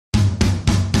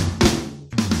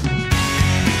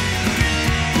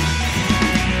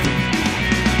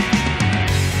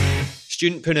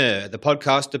StudentPreneur, the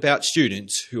podcast about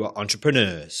students who are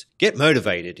entrepreneurs. Get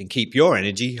motivated and keep your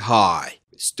energy high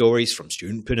with stories from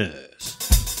StudentPreneurs.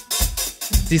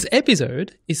 This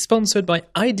episode is sponsored by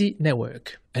ID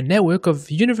Network, a network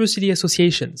of university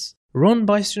associations run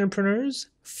by studentpreneurs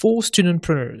for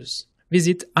studentpreneurs.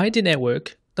 Visit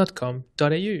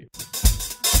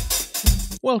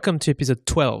idnetwork.com.au. Welcome to episode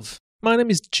 12. My name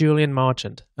is Julien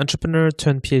Marchand, entrepreneur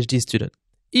turned PhD student.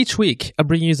 Each week, I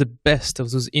bring you the best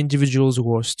of those individuals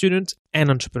who are students and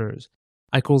entrepreneurs.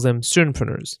 I call them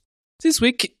studentpreneurs. This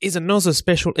week is another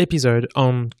special episode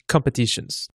on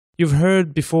competitions. You've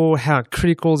heard before how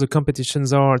critical the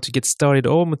competitions are to get started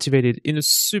or motivated in a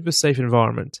super safe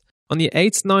environment. On the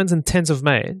 8th, 9th and 10th of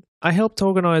May, I helped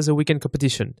organize a weekend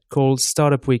competition called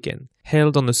Startup Weekend,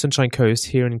 held on the Sunshine Coast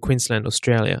here in Queensland,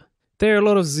 Australia. There are a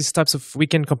lot of these types of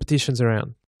weekend competitions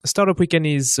around. Startup Weekend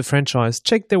is a franchise.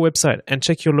 Check their website and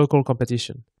check your local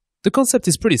competition. The concept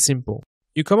is pretty simple.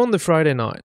 You come on the Friday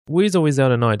night, with or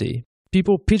without an ID.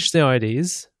 People pitch their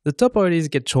ideas, the top ideas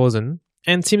get chosen,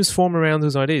 and teams form around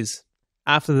those ideas.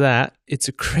 After that, it's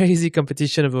a crazy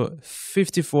competition of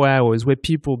 54 hours where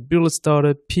people build a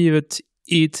startup, pivot,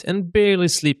 eat, and barely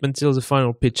sleep until the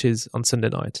final pitches on Sunday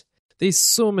night.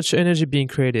 There's so much energy being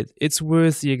created, it's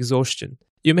worth the exhaustion.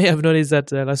 You may have noticed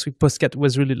that last week's podcast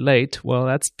was really late. Well,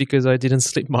 that's because I didn't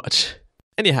sleep much.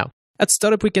 Anyhow, at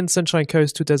Startup Weekend Sunshine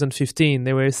Coast 2015,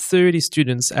 there were 30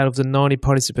 students out of the 90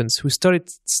 participants who started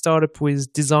startup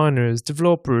with designers,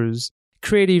 developers,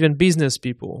 creative and business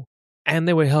people. And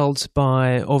they were held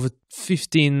by over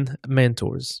 15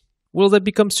 mentors. Will they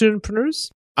become studentpreneurs?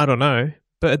 I don't know,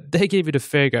 but they gave it a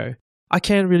fair go. I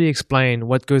can't really explain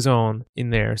what goes on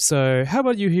in there. So how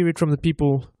about you hear it from the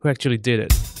people who actually did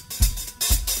it?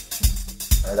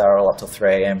 They were all up till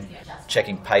 3 a.m.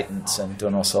 checking patents and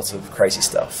doing all sorts of crazy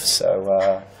stuff.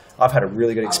 So I've had a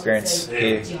really good experience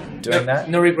here doing that.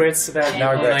 No regrets about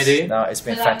no regrets. idea? No, it's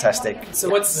been fantastic. So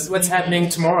what's happening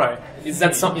tomorrow? Is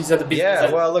that something? Is that the big? Yeah,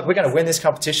 well, look, we're going to win this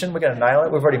competition. We're going to nail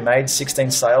it. We've already made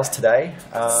 16 sales today.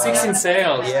 16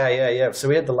 sales? Yeah. So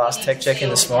we had the last tech check-in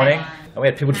this morning, and we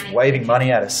had people just waving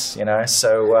money at us, you know.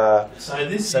 So we've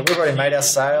already made our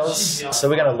sales. So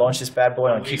we're going to launch this bad boy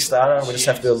on Kickstarter. We just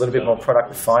have to do a little bit more product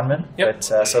refinement. Yep. But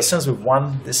so as soon as we've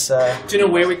won this... do you know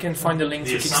where we can find the link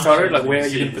to Kickstarter? Like where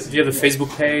you can put, do you have a Facebook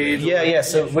page? Yeah.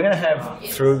 So we're going to have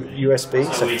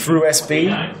ThrUSB. So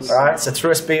ThrUSB. All right. So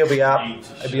ThrUSB will be up.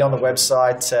 It'll be on the website.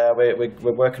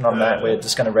 We're working on that. We're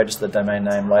just going to register the domain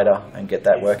name later and get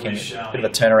that working. A bit of a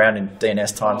turnaround in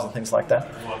DNS times and things like that.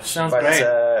 Sounds great.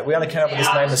 We only came up with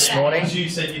this name this morning.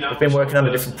 We've been working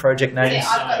under different project names,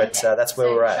 but that's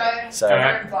where we're at. So, all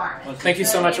right. Well, thank you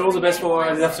so much. All the best for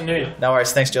this afternoon. No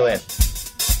worries. Thanks, Julien.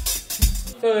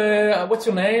 What's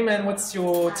your name and what's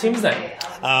your team's name?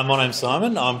 My name's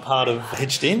Simon. I'm part of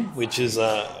HedgedIn, which is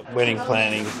a wedding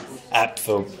planning app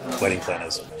for wedding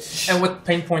planners. And what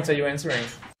pain points are you answering?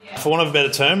 For want of a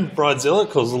better term, Bridezilla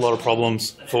causes a lot of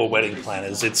problems for wedding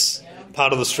planners. It's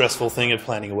part of the stressful thing of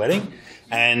planning a wedding.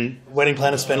 And wedding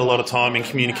planners spend a lot of time in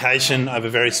communication over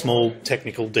very small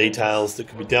technical details that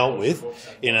could be dealt with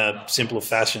in a simpler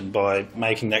fashion by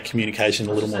making that communication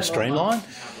a little more streamlined.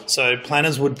 So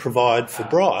planners would provide for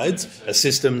brides a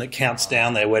system that counts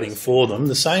down their wedding for them,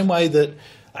 the same way that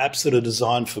apps that are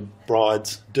designed for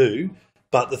brides do.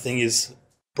 But the thing is,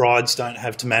 brides don't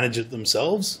have to manage it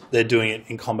themselves. They're doing it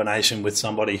in combination with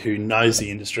somebody who knows the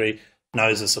industry,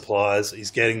 knows the suppliers,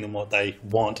 is getting them what they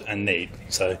want and need.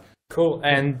 So. Cool.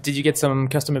 And did you get some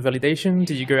customer validation?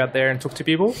 Did you go out there and talk to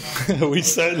people? We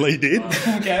certainly did.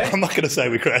 Okay. I'm not going to say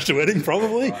we crashed a wedding,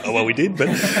 probably. Oh, well, we did. But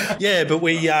yeah, but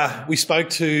we spoke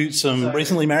to some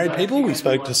recently married people. We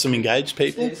spoke to some engaged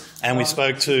people. And we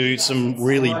spoke to some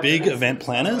really big event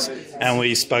planners. And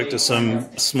we spoke to some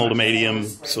small to medium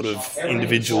sort of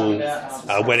individual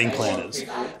wedding planners.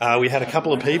 We had a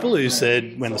couple of people who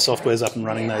said when the software's up and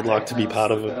running, they'd like to be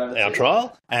part of our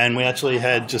trial. And we actually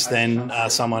had just then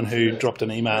someone who dropped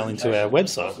an email into our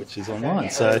website, which is online.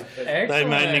 So they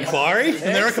made an inquiry,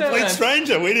 and they're a complete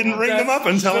stranger. We didn't ring them up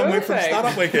and tell them we're from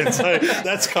Startup Weekend. So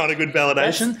that's kind of good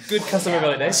validation. That's good customer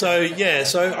validation.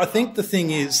 So I think the thing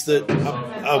is that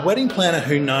a wedding planner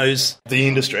who knows the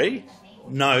industry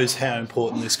knows how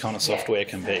important this kind of software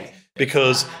can be.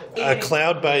 Because a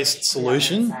cloud-based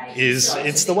solution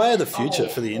it's the way of the future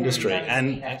for the industry.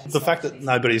 And the fact that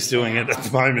nobody's doing it at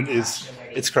the moment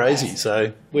it's crazy.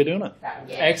 So we're doing it.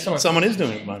 Excellent. Someone is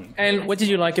doing it at the moment. And what did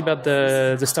you like about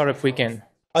the Startup Weekend?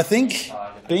 I think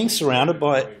being surrounded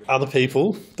by other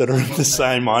people that are in the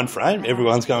same mind frame,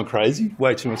 everyone's going crazy,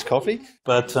 way too much coffee.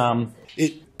 But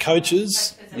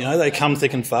coaches, they come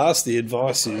thick and fast. The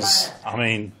advice is,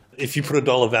 if you put a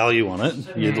dollar value on it,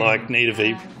 you'd need a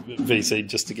VC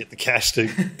just to get the cash to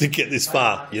get this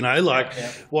far.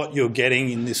 What you're getting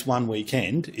in this one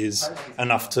weekend is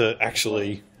enough to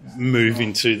actually move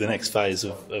into the next phase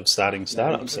of starting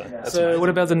startups. So what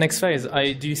about the next phase?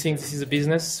 Do you think this is a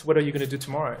business? What are you going to do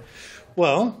tomorrow?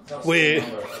 Well, we're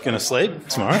going to sleep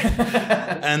tomorrow.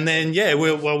 And then,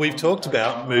 we've talked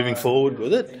about moving forward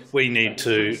with it. We need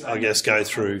to, I guess, go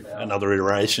through another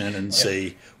iteration and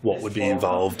see what would be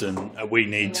involved. And we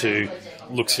need to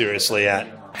look seriously at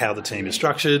how the team is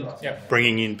structured,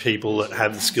 bringing in people that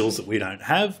have the skills that we don't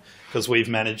have, because we've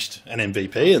managed an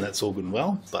MVP and that's all good and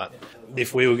well. But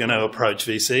if we were going to approach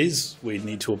VCs, we'd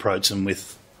need to approach them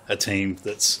with a team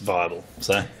that's viable.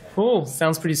 So... Cool.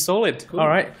 Sounds pretty solid. Cool. All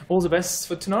right. All the best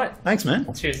for tonight. Thanks,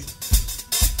 man. Cheers.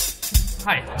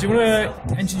 Hi. Do you want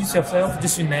to introduce yourself,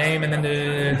 just your name and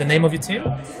then the name of your team?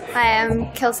 I am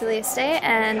Kelsey Leoste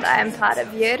and I'm part of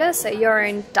Yoda, so Your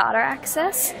Own Data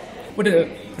Access. What do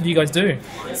you guys do?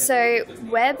 So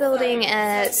we're building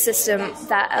a system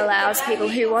that allows people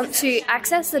who want to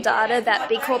access the data that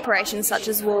big corporations such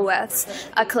as Woolworths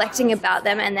are collecting about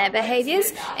them and their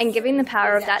behaviours, and giving the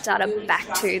power of that data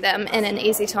back to them in an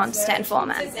easy to understand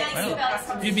format. Wow.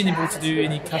 Have you been able to do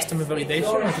any customer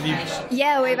validation?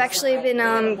 Yeah, we've actually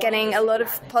been getting a lot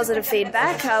of positive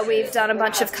feedback. We've done a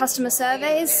bunch of customer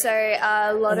surveys, so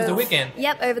a lot over the weekend?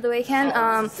 Yep, over the weekend.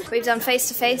 We've done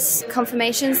face-to-face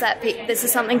confirmations that this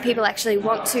is something people actually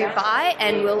want to buy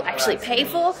and will actually pay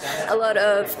for. A lot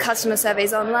of customer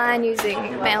surveys online using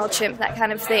MailChimp, that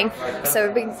kind of thing. So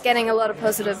we've been getting a lot of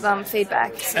positive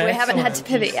feedback. So we haven't had to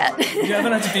pivot yet. You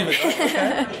haven't had to pivot.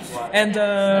 Okay.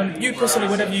 And you personally,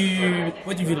 what have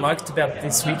you liked about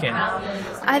this weekend?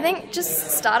 I think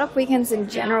just startup weekends in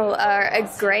general are a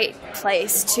great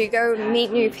place to go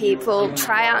meet new people,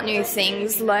 try out new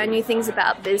things, learn new things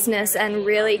about business, and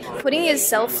really putting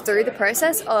yourself through the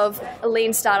process of a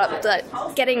lean startup, that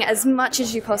getting as much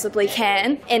as you possibly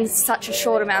can in such a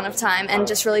short amount of time, and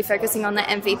just really focusing on the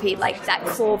MVP, like that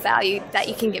core value that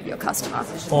you can give your customer.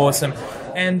 Awesome.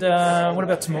 And what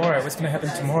about tomorrow? What's going to happen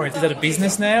tomorrow? Is that a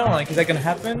business now? Is that going to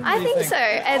happen? I think so.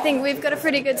 I think we've got a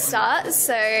pretty good start.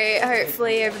 So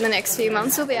hopefully over the next few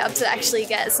months we'll be able to actually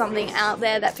get something out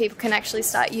there that people can actually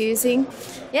start using.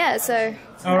 Yeah, so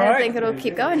I think it'll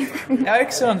keep going.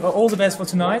 Excellent. Well, all the best for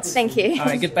tonight. Thank you. All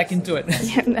right, get back into it.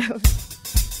 Yeah, no.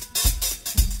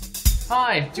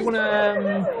 Hi, do you want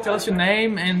to tell us your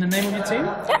name and the name of your team?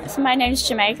 Yeah, so my name's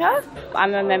Jamaica.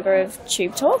 I'm a member of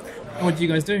Tube Talk. What do you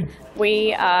guys do?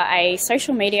 We are a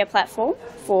social media platform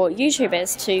for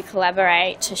YouTubers to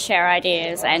collaborate, to share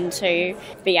ideas, and to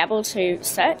be able to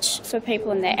search for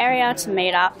people in their area to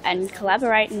meet up and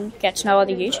collaborate and get to know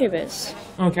other YouTubers.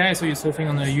 Okay, so you're surfing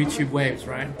on the YouTube waves,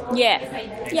 right?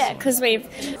 Yeah, because we've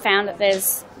found that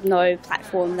there's no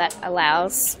platform that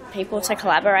allows people to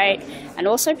collaborate, and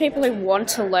also people who want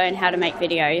to learn how to make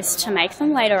videos to make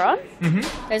them later on.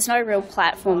 Mm-hmm. There's no real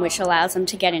platform which allows them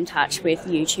to get in touch with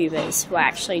YouTubers who are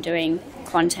actually doing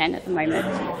content at the moment.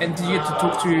 And did you get to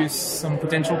talk to some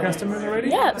potential customers already?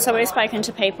 Yeah, so we've spoken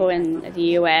to people in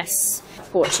the US,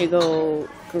 Portugal,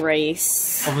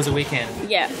 Greece. Over the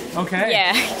weekend? Yeah. Okay.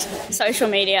 Yeah. Social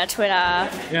media, Twitter,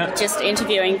 just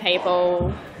interviewing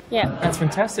people. Yeah. That's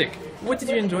fantastic. What did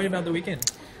you enjoy about the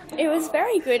weekend? It was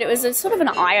very good. It was a sort of an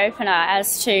eye-opener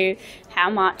as to how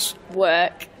much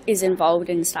work is involved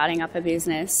in starting up a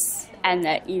business, and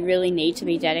that you really need to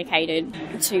be dedicated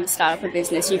to start up a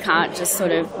business. You can't just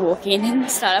sort of walk in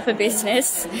and start up a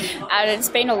business. And it's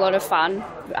been a lot of fun.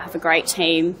 I have a great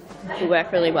team. We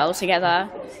work really well together.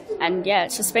 And yeah,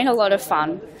 it's just been a lot of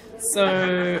fun. So,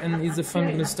 and is the fun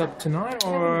going to stop tonight,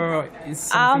 or is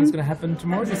something going to happen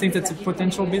tomorrow? Do you think that's a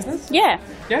potential business? Yeah.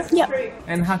 Yeah? Yep.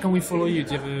 And how can we follow you?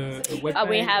 Do you have a web page?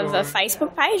 We have a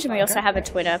Facebook page, and we also have a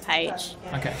Twitter page.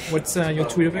 Okay. What's your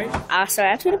Twitter page? So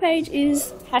our Twitter page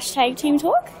is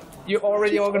 #TeamTalk. You're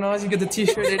already organised, you get the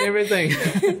t-shirt and everything.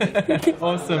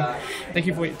 Awesome. Thank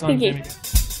you for your time, Jamie.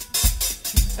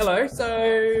 Hello,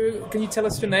 so can you tell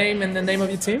us your name and the name of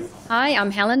your team? Hi,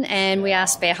 I'm Helen and we are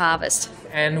Spare Harvest.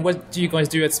 And what do you guys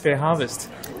do at Spare Harvest?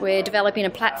 We're developing a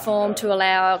platform to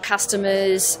allow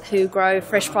customers who grow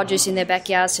fresh produce in their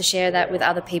backyards to share that with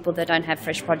other people that don't have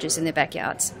fresh produce in their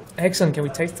backyards. Excellent, can we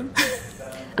taste them?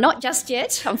 Not just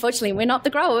yet. Unfortunately, we're not the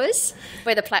growers.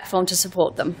 We're the platform to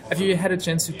support them. Have you had a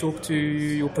chance to talk to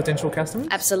your potential customers?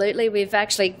 Absolutely. We've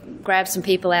actually grabbed some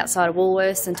people outside of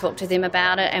Woolworths and talked to them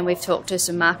about it, and we've talked to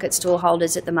some market store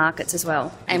holders at the markets as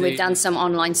well. And we've done some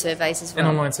online surveys as well.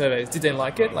 And online surveys. Did they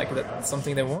like it? Like that's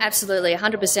something they want? Absolutely.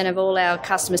 100% of all our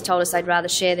customers told us they'd rather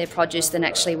share their produce than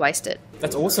actually waste it.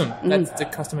 That's awesome. That's the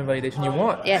customer validation you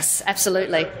want. Yes,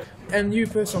 absolutely. And you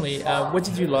personally, what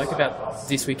did you like about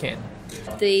this weekend?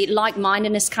 The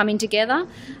like-mindedness coming together.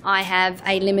 I have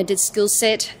a limited skill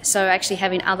set, so actually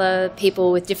having other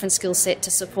people with different skill set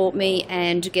to support me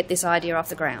and to get this idea off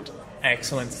the ground.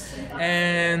 Excellent.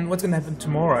 And what's going to happen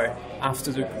tomorrow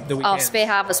after the weekend? Oh, Spare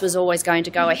Harvest was always going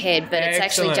to go ahead, but it's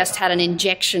actually just had an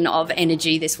injection of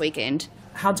energy this weekend.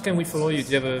 How can we follow you?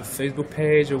 Do you have a Facebook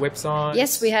page or website?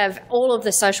 Yes, we have all of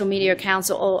the social media accounts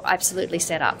are all absolutely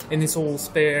set up. And it's all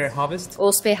Spare Harvest?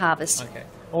 All Spare Harvest. Okay.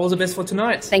 All the best for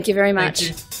tonight. Thank you very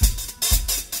much. Thank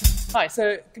you. Hi,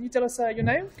 so can you tell us your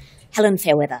name? Helen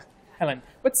Fairweather. Helen.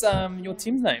 What's your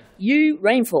team's name? You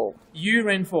Rainfall. You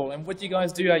Rainfall. And what do you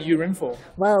guys do at You Rainfall?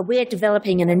 Well, we're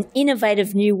developing an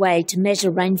innovative new way to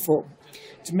measure rainfall.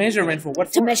 To measure rainfall? What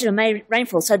for? To measure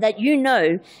rainfall so that you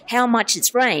know how much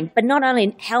it's rained, but not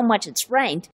only how much it's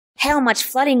rained, how much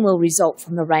flooding will result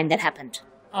from the rain that happened.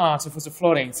 Ah, so for the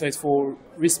flooding, so it's for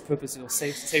risk purposes or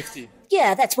safety.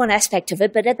 Yeah, that's one aspect of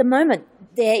it, but at the moment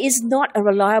there is not a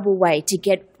reliable way to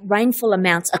get rainfall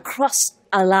amounts across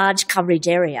a large coverage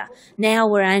area.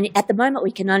 Now at the moment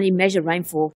we can only measure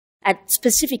rainfall at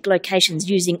specific locations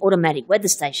using automatic weather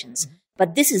stations. Mm-hmm.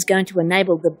 But this is going to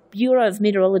enable the Bureau of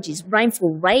Meteorology's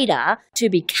rainfall radar to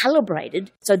be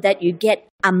calibrated so that you get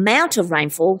amount of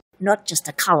rainfall, not just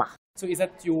a colour. So is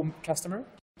that your customer?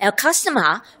 Our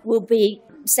customer will be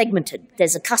segmented.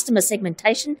 There's a customer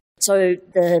segmentation. So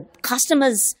the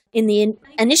customers in the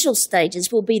initial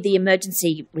stages will be the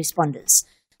emergency responders.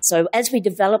 So as we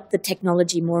develop the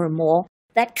technology more and more,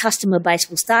 that customer base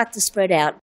will start to spread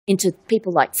out into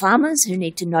people like farmers who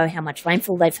need to know how much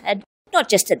rainfall they've had, not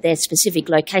just at their specific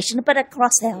location, but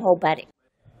across our whole paddock.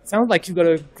 Sounds like you've got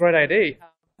a great idea.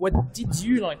 What did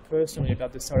you like personally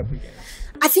about the startup weekend?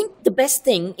 I think the best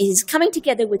thing is coming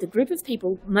together with a group of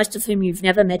people, most of whom you've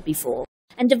never met before,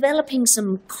 and developing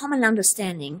some common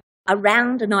understanding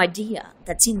around an idea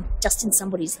that's just in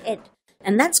somebody's head.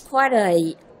 And that's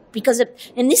quite because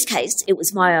in this case, it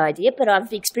was my idea, but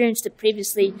I've experienced it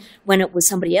previously when it was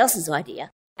somebody else's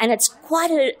idea. And it's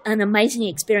quite an amazing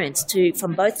experience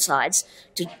from both sides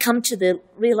to come to the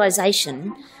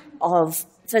realisation of,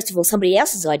 first of all, somebody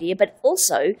else's idea, but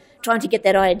also trying to get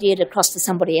that idea across to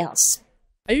somebody else.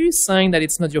 Are you saying that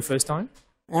it's not your first time?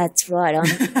 That's right.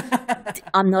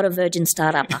 I'm not a virgin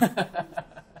startup.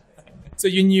 So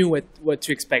you knew what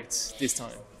to expect this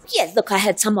time? Yeah, look, I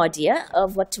had some idea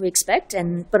of what to expect,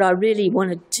 but I really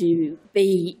wanted to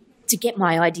get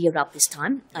my idea up this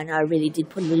time, and I really did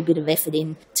put a little bit of effort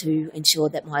in to ensure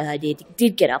that my idea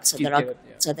did get up so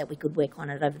that we could work on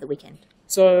it over the weekend.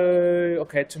 So,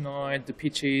 okay, tonight, the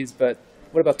pitches, but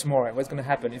what about tomorrow? What's going to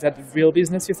happen? Is that real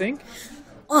business, you think?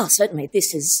 Oh, certainly.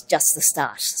 This is just the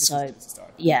start.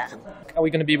 Yeah. Are we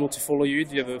going to be able to follow you?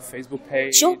 Do you have a Facebook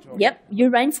page? Sure, yep. You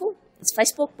Rainfall. It's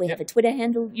Facebook. We have a Twitter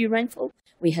handle, You Rainfall.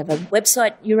 We have a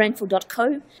website,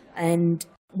 yourainfall.co, and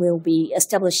we'll be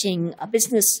establishing a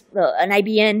business, an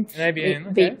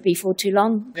ABN, before too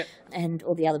long, and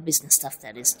all the other business stuff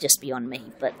that is just beyond me.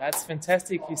 But that's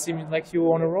fantastic. You seem like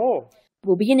you're on a roll.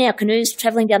 We'll be in our canoes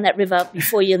travelling down that river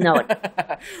before you know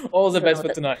it. All the best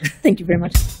for tonight. Thank you very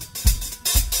much.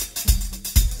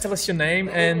 Tell us your name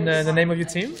and the name of your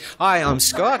team. Hi, I'm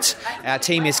Scott. Our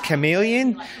team is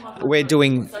Chameleon. We're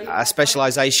doing a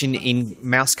specialisation in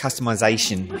mouse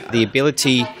customisation.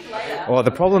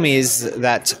 The problem is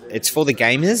that it's for the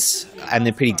gamers and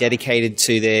they're pretty dedicated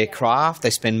to their craft. They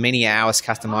spend many hours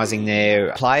customising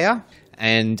their player,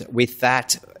 and with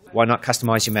that, why not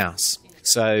customise your mouse?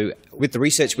 So with the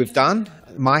research we've done,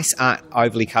 mice aren't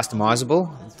overly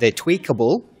customisable. They're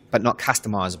tweakable, but not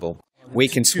customisable. We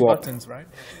can swap. 2 buttons, right?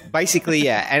 Basically,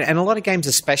 yeah. And a lot of games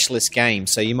are specialist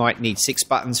games. So you might need 6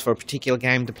 buttons for a particular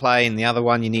game to play, and the other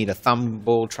one you need a thumb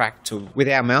ball track to. With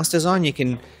our mouse design, you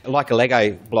can, like a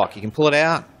Lego block, you can pull it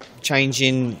out, change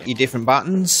in your different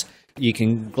buttons. You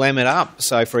can glam it up.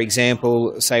 So, for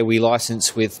example, say we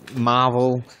license with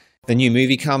Marvel. The new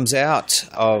movie comes out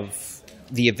of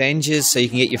the Avengers, so you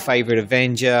can get your favourite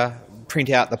Avenger, print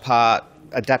out the part,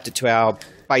 adapt it to our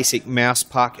basic mouse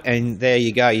puck, and there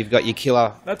you go. You've got your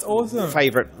killer. That's awesome.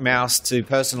 Favorite mouse to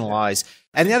personalize.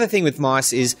 And the other thing with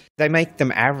mice is they make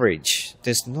them average.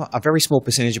 There's not a very small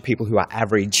percentage of people who are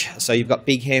average. So you've got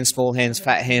big hands, small hands,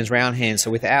 fat hands, round hands.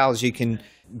 So with ours, you can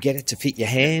get it to fit your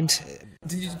hand.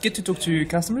 Did you get to talk to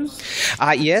customers?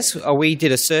 Yes, we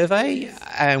did a survey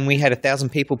and we had 1,000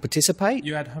 people participate.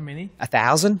 You had how many?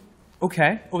 1,000.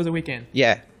 Okay, over the weekend.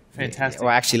 Yeah. Fantastic.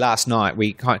 Well, actually, last night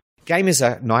gamers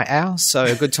are night owls, so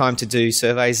a good time to do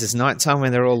surveys is nighttime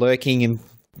when they're all lurking and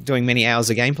doing many hours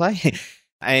of gameplay.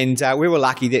 And we were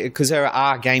lucky because there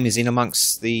are gamers in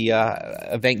amongst the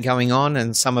event going on,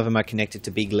 and some of them are connected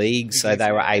to big leagues, so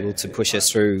they were able to push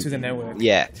us through. To the network.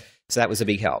 Yeah. So that was a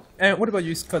big help. And what about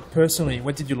you, Scott, personally?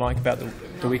 What did you like about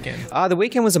the weekend? The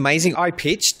weekend was amazing. I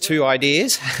pitched 2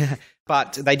 ideas,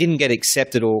 but they didn't get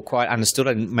accepted or quite understood.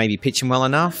 I didn't maybe pitch them well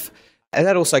enough. And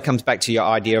that also comes back to your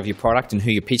idea of your product and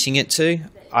who you're pitching it to.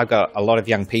 I've got a lot of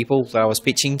young people that I was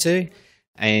pitching to,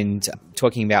 and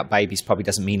talking about babies probably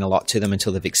doesn't mean a lot to them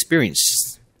until they've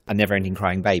experienced a never-ending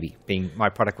crying baby, being my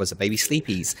product was a baby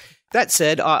sleepies. That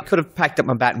said, I could have packed up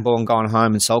my bat and ball and gone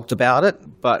home and sulked about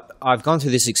it, but I've gone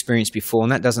through this experience before,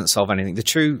 and that doesn't solve anything. The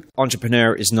true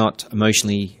entrepreneur is not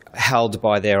emotionally held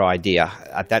by their idea.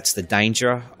 That's the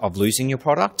danger of losing your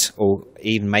product or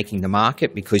even making the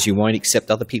market, because you won't accept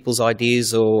other people's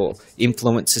ideas or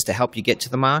influences to help you get to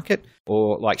the market.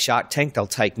 Or like Shark Tank, they'll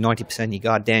take 90% of your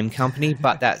goddamn company,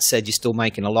 but that said, you're still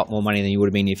making a lot more money than you would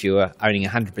have been if you were owning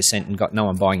 100% and got no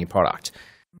one buying your product.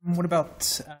 What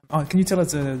about, can you tell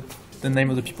us the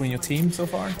name of the people in your team so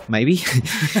far? Maybe.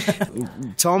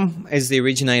 Tom is the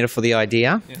originator for the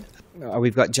idea. Yeah.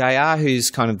 We've got JR, who's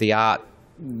kind of the art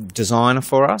designer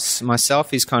for us.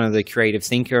 Myself is kind of the creative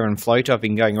thinker and floater. I've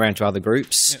been going around to other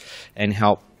groups and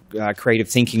help creative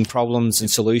thinking problems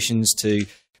and solutions to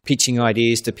pitching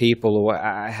ideas to people, or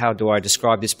how do I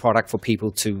describe this product for people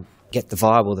to get the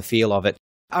vibe or the feel of it.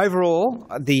 Overall,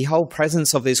 the whole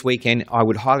presence of this weekend, I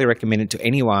would highly recommend it to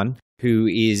anyone who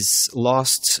is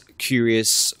lost,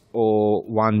 curious, or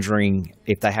wondering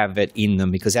if they have it in them.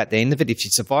 Because at the end of it, if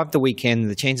you survive the weekend,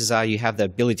 the chances are you have the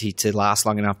ability to last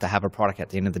long enough to have a product at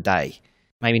the end of the day.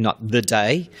 Maybe not the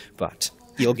day, but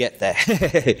you'll get there.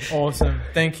 Awesome.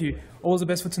 Thank you. All the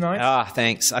best for tonight.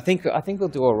 Thanks. I think we'll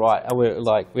do all right.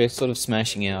 We're sort of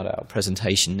smashing out our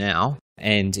presentation now,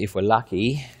 and if we're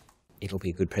lucky, it'll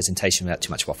be a good presentation without too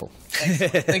much waffle.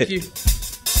 Thank you.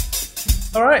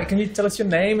 All right, can you tell us your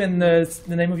name and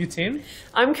the name of your team?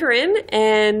 I'm Corinne,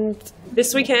 and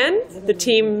this weekend the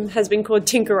team has been called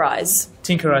Tinkerize.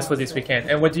 Tinkerize for this weekend.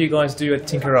 And what do you guys do at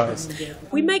Tinkerize?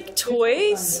 We make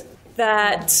toys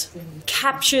that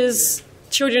captures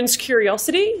children's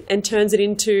curiosity and turns it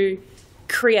into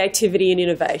creativity and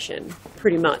innovation,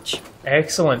 pretty much.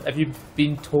 Excellent. Have you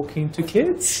been talking to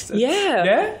kids?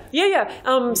 Yeah.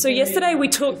 So yesterday we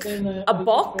took a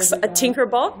box, a Tinker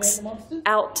box,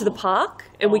 out to the park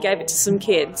and we gave it to some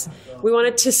kids. We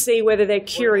wanted to see whether their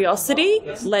curiosity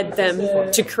led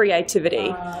them to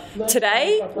creativity.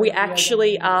 Today we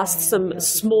actually asked some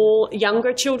small,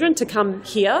 younger children to come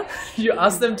here. You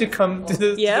asked them to come to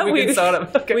the weekend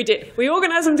startup? Okay. We did. We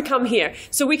organised them to come here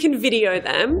so we can video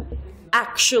them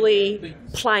actually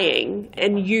playing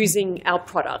and using our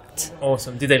product.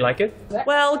 Awesome. Did they like it?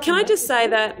 Well, can I just say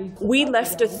that we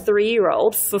left a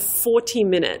 3-year-old for 40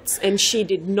 minutes and she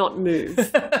did not move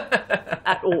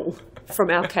at all from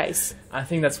our case. I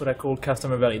think that's what I call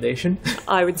customer validation.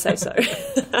 I would say so.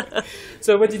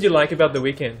 So what did you like about the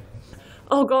weekend?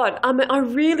 Oh God, I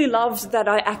really loved that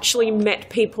I actually met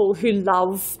people who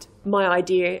loved my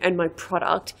idea and my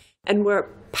product and were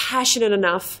passionate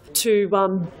enough to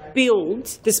build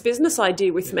this business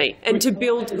idea with me and to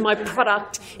build my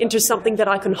product into something that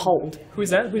I can hold.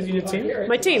 Who's that? Who's in your team?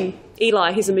 My team.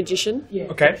 Eli, he's a magician.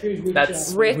 Okay,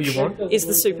 that's Rick who you want. Is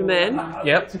the Superman.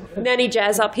 Yep. Nanny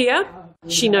Jazz up here.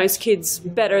 She knows kids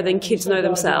better than kids know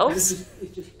themselves.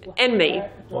 And me.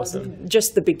 Awesome.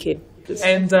 Just the big kid.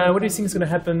 And what do you think is going to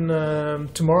happen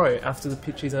tomorrow after the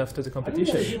pitches and after the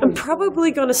competition? I'm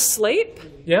probably going to sleep.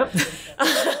 Yeah.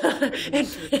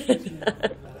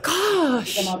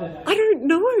 Gosh, I don't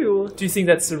know. Do you think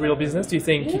that's a real business? Do you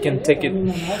think you can take it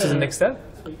to the next step?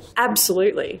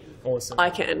 Absolutely. Awesome. I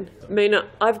can. I mean,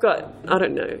 I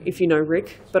don't know if you know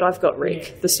Rick, but I've got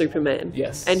Rick, the Superman.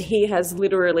 Yes. And he has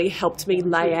literally helped me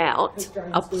lay out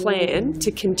a plan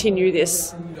to continue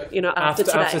this, after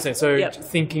today. So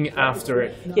thinking after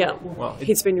it. Yeah. Well,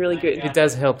 he's been really good. It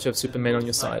does help to have Superman on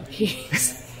your side.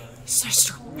 He's so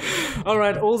strong. All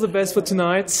right, all the best for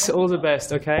tonight. All the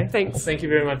best, okay? Thanks. Thank you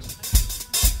very much.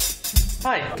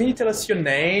 Hi, can you tell us your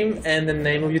name and the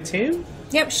name of your team?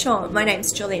 Yep, sure. My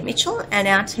name's Julien Marchand and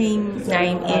our team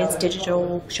name is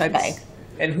Digital Showbag.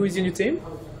 And who is in your team?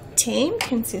 Team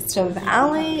consists of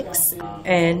Alex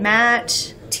and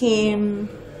Matt, Tim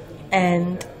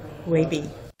and Weeby.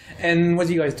 And what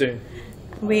do you guys do?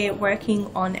 We're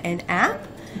working on an app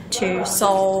to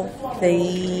solve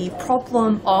the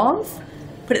problem of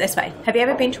put it this way. Have you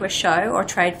ever been to a show or a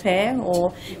trade fair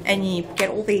and you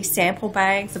get all these sample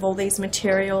bags of all these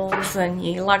materials and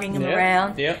you're lugging them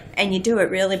around and you do it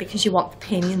really because you want the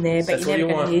pen in there, but you're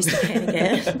never going to use the pen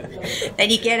again. Then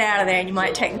you get out of there and you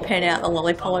might take the pen out, the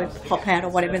lollipop pop out or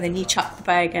whatever, then you chuck the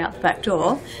bag out the back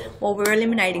door. Well, we're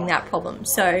eliminating that problem.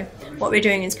 So what we're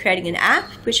doing is creating an app,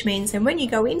 which means that when you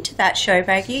go into that show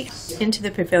bag, into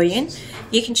the pavilion,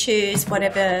 you can choose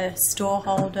whatever store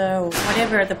holder or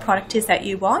whatever the product is that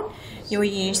you want. You'll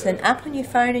use an app on your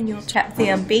phone and you'll tap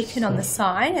the beacon on the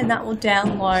side, and that will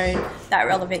download that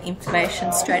relevant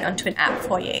information straight onto an app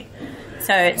for you.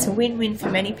 So it's a win-win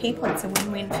for many people. It's a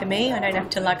win-win for me. I don't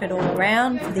have to lug it all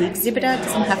around. For the exhibitor,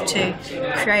 doesn't have to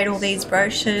create all these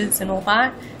brochures and all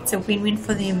that. It's a win-win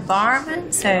for the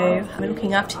environment. So we're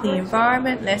looking after the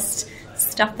environment, less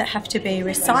stuff that have to be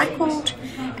recycled,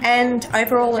 and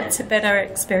overall it's a better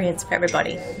experience for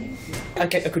everybody.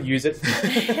 Okay, I could use it.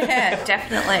 Yeah,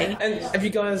 definitely. And have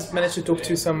you guys managed to talk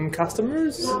to some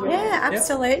customers? Yeah,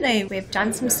 absolutely. Yeah. We've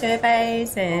done some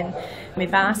surveys and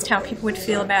we've asked how people would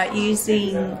feel about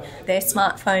using their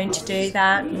smartphone to do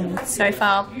that, and so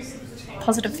far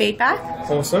positive feedback.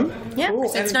 Awesome. Yeah,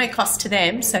 cool. It's no cost to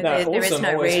them, so there is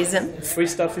no reason. Free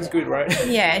stuff is good, right?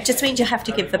 Yeah, it just means you have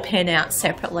to give the pen out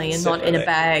separately and not in a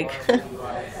bag.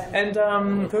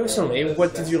 And personally,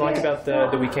 what did you like about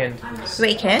the weekend? The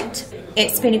weekend,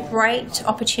 it's been a great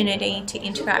opportunity to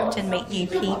interact and meet new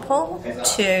people,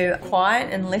 to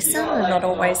quiet and listen and not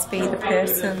always be the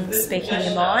person speaking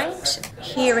your mind,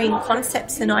 hearing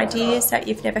concepts and ideas that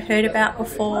you've never heard about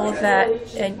before,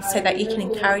 and so that you can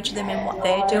encourage them in what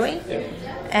they're doing.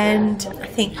 And I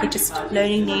think you're just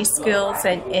learning new skills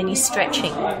and you're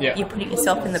stretching. Yeah. You're putting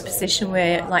yourself in the position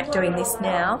where, like doing this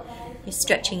now, you're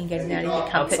stretching and getting out of your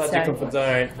comfort zone. Outside your comfort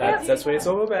zone. That's what it's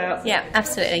all about. Yeah,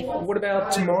 absolutely. What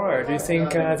about tomorrow? Do you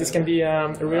think this can be a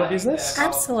real business?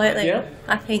 Absolutely. Yeah.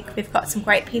 I think we've got some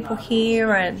great people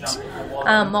here and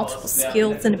multiple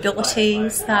skills and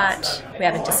abilities that we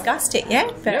haven't discussed it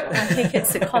yet, but I think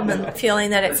it's a common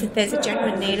feeling that there's a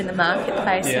genuine need in the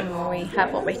marketplace and we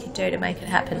have what we can do to make it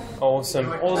happen.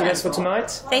 Awesome. All the best for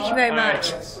tonight. Thank you very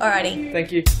much. Alrighty.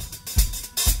 Thank you.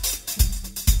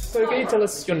 So can you tell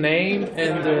us your name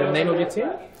and the name of your team?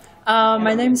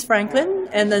 My name is Franklin,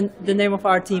 and then the name of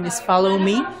our team is Follow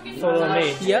Me. Follow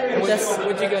Me? Yeah.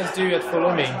 What do you guys do at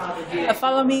Follow Me? At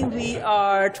Follow Me, we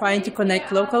are trying to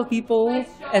connect local people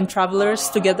and travelers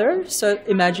together. So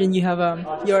imagine you have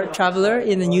you're a traveler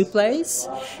in a new place,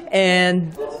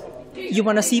 and you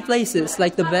want to see places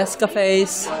like the best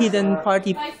cafes, hidden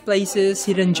party places,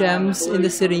 hidden gems in the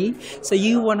city. So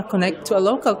you want to connect to a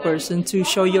local person to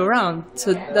show you around.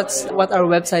 So that's what our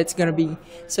website's going to be.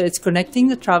 So it's connecting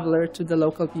the traveler to the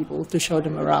local people to show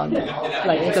them around,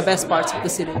 like the best parts of the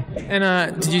city.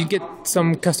 And did you get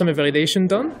some customer validation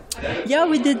done? Yeah,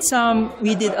 we did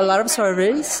a lot of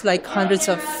surveys, like hundreds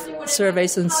of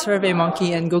surveys on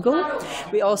SurveyMonkey and Google.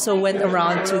 We also went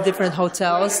around to different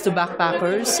hotels, to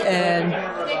backpackers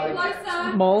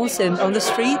and malls and on the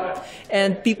street,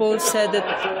 and people said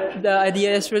that the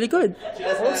idea is really good.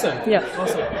 Awesome. Yeah.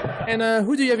 Awesome. And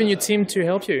who do you have in your team to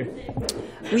help you?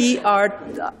 We are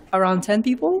around 10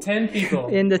 people. 10 people?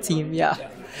 In the team, yeah.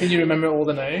 Can you remember all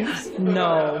the names?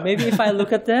 No. Maybe if I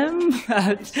look at them,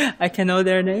 I can know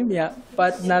their name, yeah.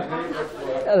 But not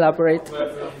elaborate.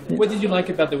 What did you like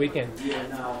about the weekend?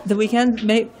 The weekend,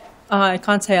 I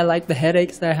can't say I like the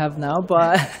headaches that I have now,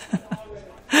 but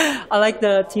I like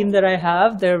the team that I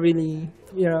have. They're really,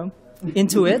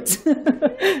 into it.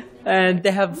 And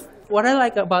they have, what I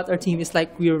like about our team is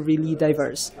like we're really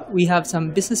diverse. We have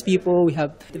some business people, we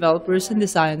have developers and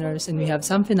designers, and we have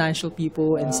some financial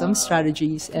people and some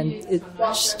strategies, and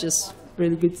it's just a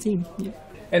really good team. Yeah.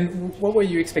 And what were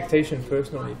your expectations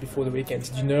personally before the weekend?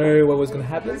 Did you know what was going to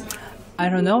happen? I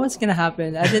don't know what's going to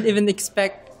happen. I didn't even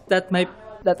expect that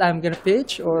I'm going to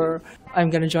pitch or I'm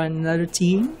going to join another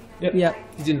team. Yep. Yeah.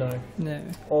 You didn't know? No.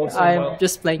 Awesome. I'm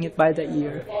just playing it by the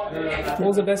ear.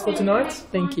 All the best for tonight.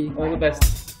 Thank you. All the best.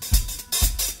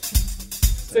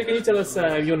 So can you tell us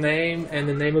your name and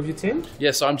the name of your team?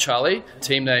 Yes, I'm Charlie.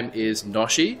 Team name is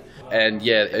Noshy. And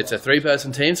yeah, it's a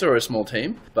 3-person team, so we're a small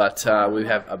team, but we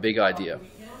have a big idea.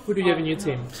 Who do you have in your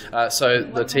team? So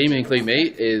the team, including me,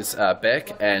 is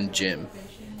Beck and Jim.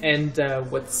 And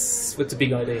what's the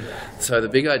big idea? So the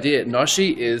big idea,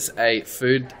 Noshy is a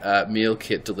food meal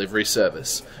kit delivery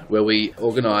service where we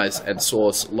organise and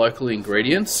source local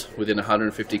ingredients within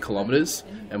 150 kilometres,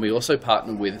 and we also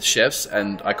partner with chefs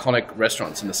and iconic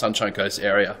restaurants in the Sunshine Coast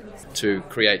area to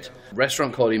create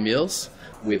restaurant quality meals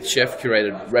with chef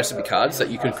curated recipe cards that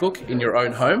you can cook in your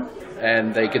own home,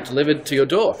 and they get delivered to your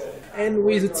door. And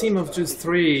with a team of just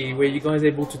 3, were you guys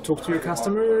able to talk to your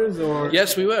customers? Or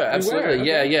Yes, we were, absolutely.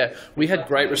 Okay. Yeah. We had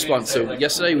great response. So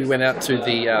yesterday we went out to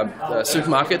the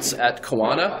supermarkets at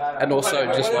Kawana and also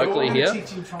just locally here,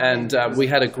 and we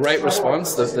had a great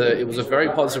response. It was a very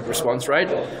positive response rate.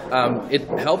 It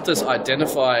helped us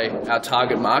identify our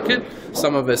target market.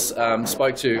 Some of us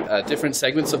spoke to different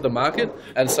segments of the market,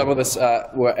 and some of us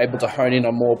were able to hone in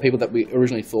on more people that we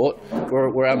originally thought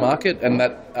were our market, and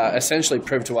that essentially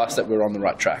proved to us that we're on the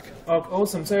right track. Oh,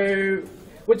 awesome. So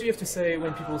what do you have to say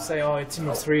when people say, oh, a team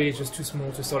of 3 is just too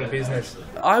small to start a business?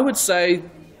 I would say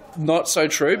not so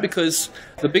true, because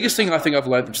the biggest thing I think I've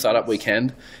learned from Startup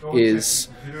Weekend is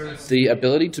the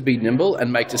ability to be nimble and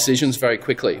make decisions very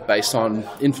quickly based on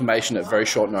information at very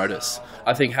short notice.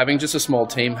 I think having just a small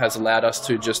team has allowed us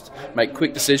to just make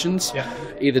quick decisions,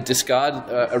 either discard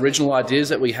original ideas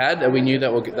that we had and we knew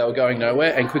that they were going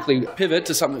nowhere, and quickly pivot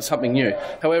to something new.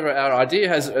 However, our idea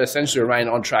has essentially remained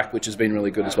on track, which has been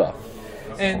really good as well.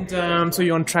 And so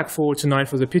you're on track for tonight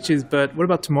for the pitches, but what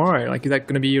about tomorrow? Like, is that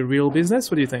going to be a real business?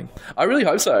 What do you think? I really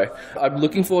hope so. I'm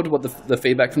looking forward to what the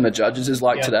feedback from the judges is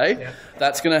like today. Yeah.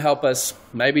 That's going to help us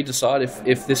maybe decide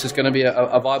if this is going to be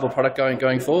a viable product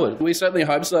going forward. We certainly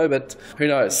hope so, but who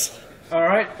knows? All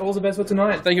right, all the best for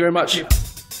tonight. Thank you very much.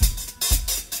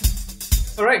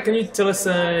 All right, can you tell us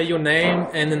your name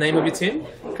and the name of your team?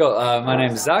 Cool. My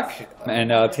name's Zach,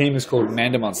 and our team is called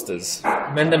Manda Monsters.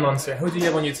 Manda Monster. Who do you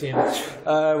have on your team?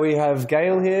 We have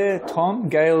Gail here, Tom.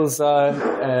 Gail's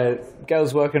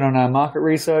working on our market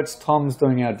research. Tom's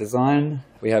doing our design.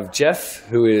 We have Jeff,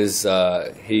 who is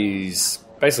he's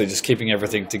basically just keeping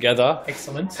everything together.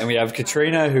 Excellent. And we have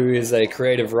Katrina, who is a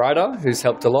creative writer who's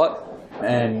helped a lot,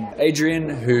 and Adrian,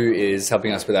 who is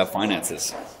helping us with our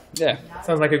finances. Yeah.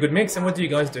 Sounds like a good mix. And what do you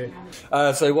guys do?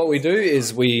 So what we do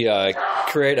is we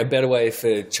create a better way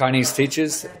for Chinese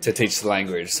teachers to teach the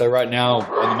language. So right now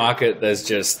on the market, there's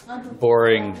just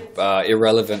boring,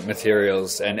 irrelevant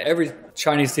materials, and every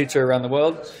Chinese teacher around the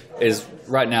world is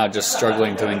right now just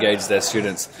struggling to engage their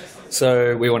students.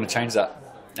 So we want to change that.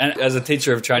 And as a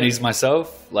teacher of Chinese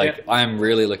myself, I'm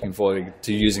really looking forward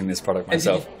to using this product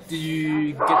myself. Did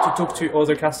you get to talk to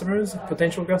other customers,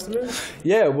 potential customers?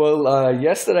 Yeah, well,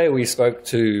 yesterday we spoke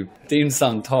to Dean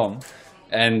Sung Tom,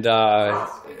 and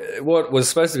what was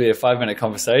supposed to be a 5-minute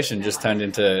conversation just turned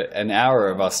into an hour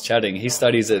of us chatting. He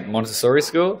studies at Montessori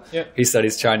school. Yep. He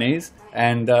studies Chinese,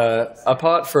 and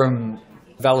apart from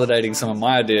validating some of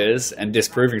my ideas and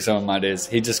disproving some of my ideas,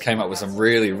 he just came up with some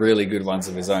really, really good ones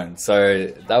of his own. So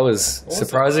that was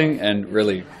surprising and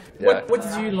really... Yeah. What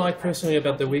did you like personally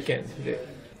about the weekend?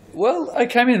 Well, I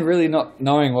came in really not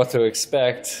knowing what to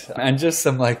expect, and just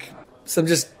some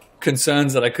just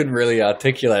concerns that I couldn't really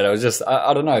articulate. I was just,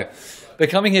 I don't know.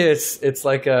 But coming here, it's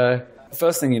like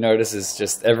first thing you notice is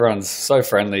just everyone's so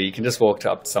friendly. You can just walk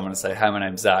up to someone and say, "Hi, my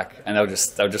name's Zach," and they'll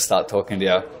just start talking to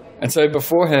you. And so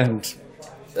beforehand,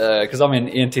 because I'm in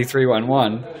ENT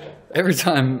 311, every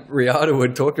time Riata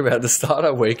would talk about the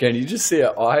startup weekend, you just see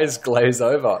her eyes glaze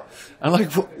over. I'm like,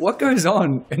 what goes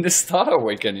on in this startup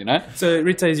weekend, you know? So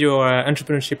Rita is your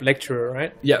entrepreneurship lecturer,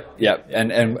 right? Yep,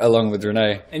 and along with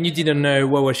Renee. And you didn't know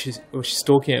what she's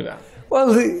talking about?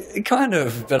 Well, kind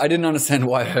of, but I didn't understand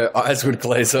why her eyes would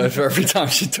glaze over every time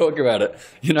she'd talk about it,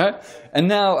 you know? And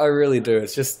now I really do.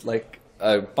 It's just like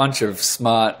a bunch of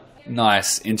smart,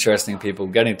 nice, interesting people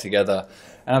getting together.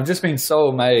 And I've just been so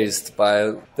amazed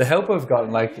by the help I've gotten.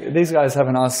 Like, these guys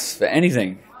haven't asked for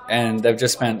anything, and they've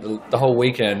just spent the whole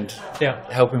weekend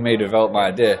helping me develop my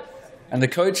idea. And the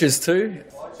coaches too,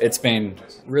 it's been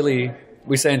really,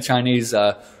 we say in Chinese,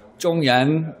 忠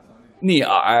言逆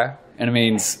耳, and it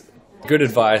means good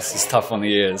advice is tough on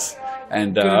the ears.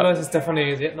 And good advice is tough on the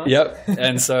ears, yeah? Nice. Yep,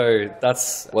 and so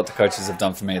that's what the coaches have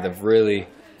done for me. They've really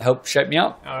helped shape me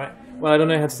up. All right. Well, I don't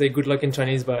know how to say good luck in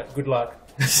Chinese, but good luck.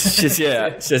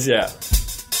 yeah.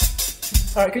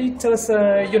 All right, can you tell us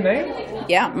your name?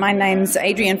 Yeah, my name's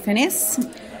Adrian Finesse.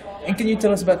 And can you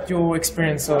tell us about your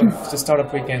experience of the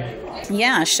startup weekend?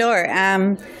 Yeah, sure.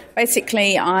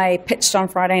 Basically, I pitched on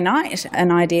Friday night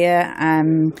an idea,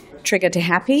 Trigger to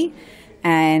Happy,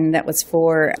 and that was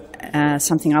for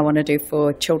something I want to do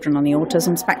for children on the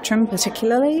autism spectrum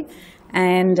particularly.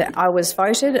 And I was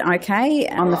voted okay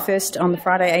on the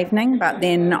Friday evening, but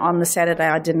then on the Saturday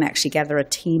I didn't actually gather a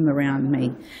team around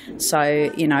me. So,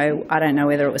 you know, I don't know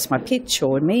whether it was my pitch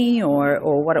or me or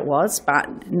what it was, but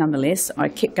nonetheless I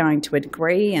kept going to a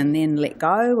degree and then let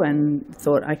go and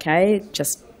thought, okay,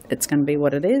 it's going to be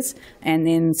what it is. And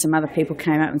then some other people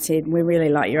came up and said, we really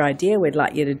like your idea, we'd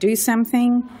like you to do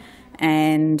something.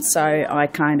 And so I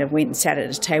kind of went and sat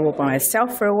at a table by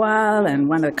myself for a while, and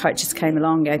one of the coaches came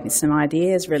along, gave me some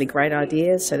ideas, really great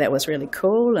ideas, so that was really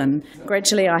cool. And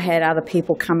gradually I had other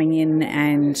people coming in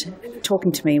and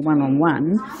talking to me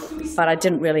one-on-one, but I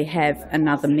didn't really have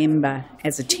another member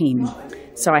as a team.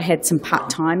 So I had some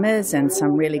part-timers and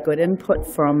some really good input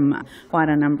from quite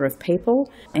a number of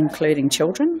people, including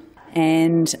children.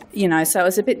 And, so it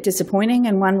was a bit disappointing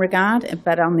in one regard,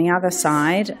 but on the other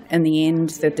side, in the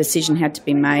end, the decision had to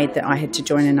be made that I had to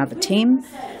join another team.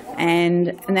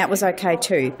 And that was okay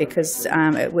too, because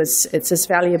it's as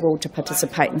valuable to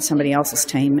participate in somebody else's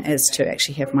team as to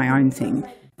actually have my own thing.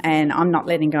 And I'm not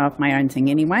letting go of my own thing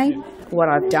anyway. What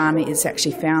I've done is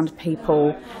actually found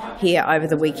people here over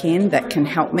the weekend that can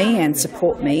help me and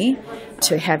support me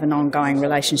to have an ongoing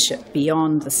relationship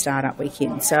beyond the startup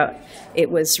weekend. So it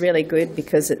was really good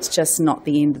because it's just not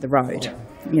the end of the road.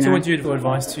 So what do you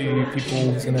advise to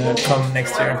people who's going to come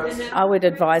next year? I would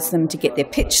advise them to get their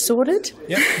pitch sorted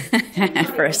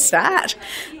for a start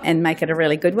and make it a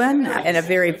really good one and a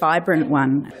very vibrant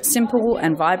one. Simple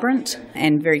and vibrant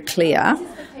and very clear.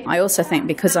 I also think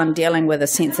because I'm dealing with a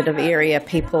sensitive area,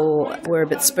 people were a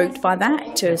bit spooked by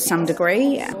that to some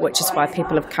degree, which is why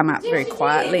people have come up very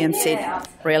quietly and said,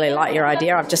 really like your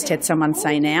idea. I've just had someone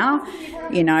say now,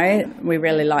 we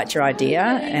really liked your idea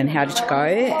and how did you go?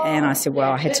 And I said,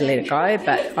 well, I had to let it go,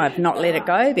 but I've not let it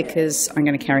go because I'm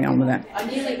going to carry on with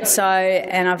it. So,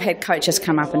 and I've had coaches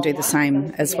come up and do the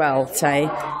same as well, say,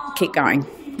 keep going.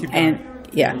 And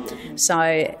yeah. So,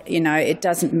 it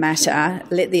doesn't matter.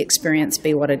 Let the experience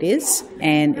be what it is.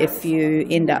 And if you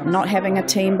end up not having a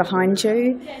team behind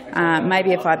you,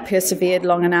 maybe if I'd persevered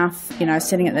long enough,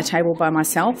 sitting at the table by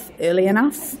myself early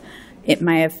enough, it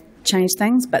may have changed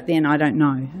things, but then I don't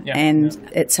know. Yeah. And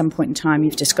at some point in time,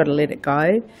 you've just got to let it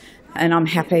go. And I'm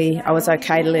happy. I was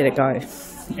okay to let it go.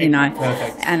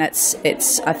 Perfect. And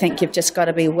it's. I think you've just got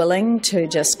to be willing to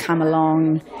just come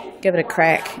along, give it a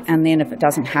crack, and then if it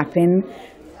doesn't happen,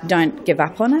 don't give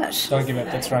up on it. Don't give up,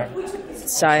 that's right.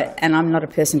 So, and I'm not a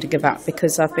person to give up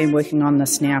because I've been working on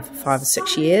this now for 5 or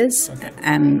 6 years,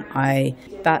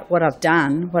 but what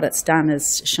it's done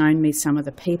is shown me some of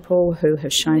the people who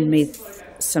have shown me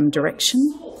some direction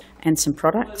and some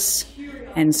products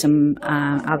and some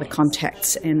other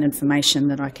contacts and information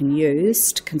that I can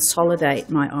use to consolidate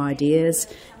my ideas,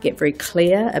 get very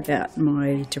clear about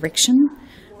my direction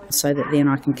so that then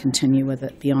I can continue with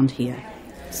it beyond here.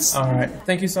 All right.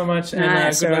 Thank you so much and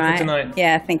good luck for tonight.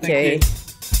 Yeah, thank you.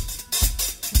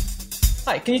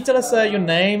 Hi, can you tell us your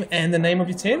name and the name of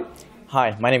your team?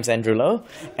 Hi, my name is Andrew Lowe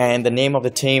and the name of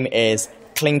the team is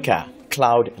Clinker,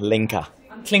 Cloud Linker.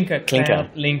 Clinker.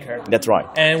 Linker. That's right.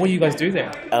 And what do you guys do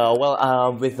there?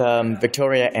 With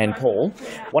Victoria and Paul,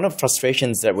 one of the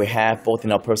frustrations that we have both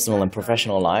in our personal and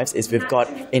professional lives is we've got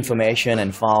information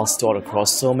and files stored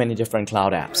across so many different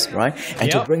cloud apps, right?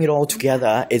 And to bring it all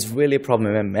together is really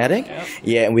problematic.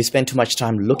 Yeah, and we spend too much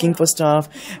time looking for stuff.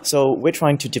 So we're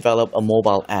trying to develop a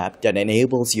mobile app that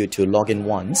enables you to log in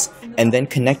once and then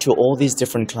connect to all these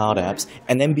different cloud apps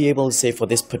and then be able to say for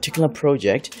this particular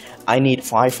project, I need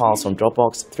 5 files from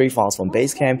Dropbox, 3 files from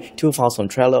Basecamp, 2 files from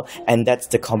Trello, and that's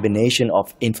the combination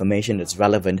of information that's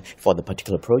relevant for the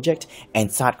particular project and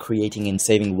start creating and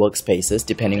saving workspaces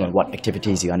depending on what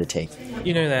activities you undertake.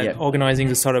 You know that organizing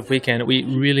the startup weekend, we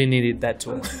really needed that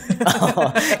tool.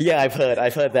 Yeah, I've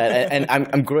heard that, and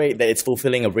I'm great that it's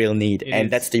fulfilling a real need,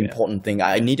 that's the important thing.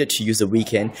 I needed to use the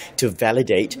weekend to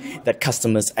validate that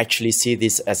customers actually see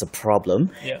this as a problem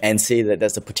and see that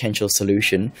there's a potential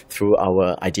solution through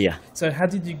our idea. So how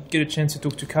did you get a chance to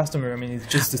talk to customer? I mean, it's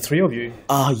just the 3 of you.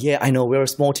 Yeah, I know. We're a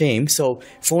small team. So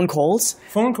phone calls.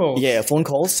 Yeah, phone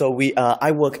calls. So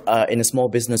I work in a small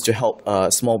business to help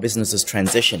small businesses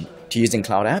transition to using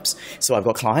cloud apps. So I've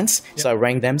got clients. So I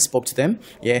rang them, spoke to them.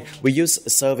 Yeah, we use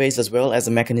surveys as well as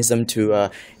a mechanism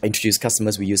to introduce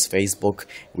customers. We use Facebook,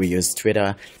 we use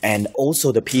Twitter, and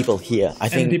also the people here. I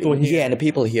think. And the people here. Yeah, and the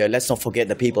people here. Let's not forget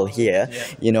the people here.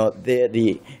 Yeah.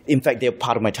 In fact, they're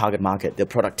part of my target market. They're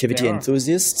productivity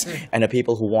enthusiasts and the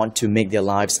people who want to make their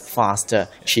lives faster,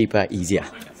 cheaper, easier.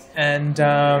 And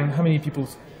how many people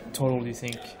total do you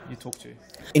think you talked to?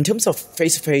 In terms of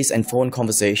face-to-face and phone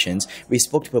conversations, we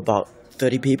spoke to about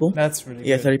 30 people. That's really good.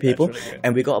 Yeah, 30 people. Really good.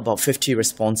 And we got about 50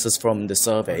 responses from the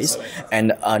surveys.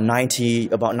 And more than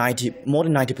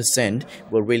 90%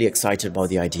 were really excited about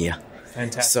the idea.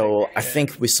 Fantastic. So I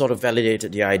think we sort of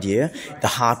validated the idea. The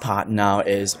hard part now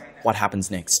is what happens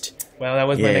next. Well, that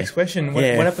was my next question. What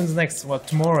happens next? What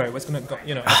tomorrow? What's going to go,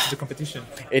 after the competition?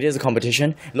 It is a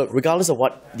competition. Look, regardless of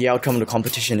what the outcome of the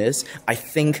competition is, I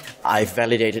think I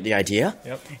validated the idea.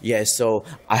 Yep. Yeah, so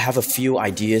I have a few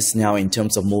ideas now in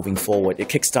terms of moving forward. The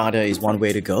Kickstarter is one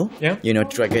way to go. Yeah.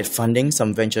 To get funding,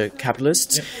 some venture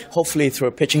capitalists. Yep. Hopefully, through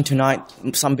pitching tonight,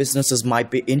 some businesses might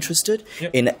be interested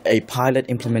in a pilot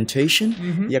implementation.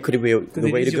 Mm-hmm. Yeah, could it be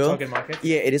the way to go? Target market.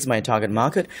 Yeah, it is my target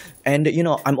market. And,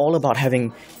 I'm all about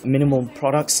having minimum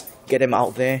products, get them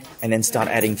out there, and then start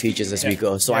adding features as we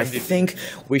go. So I think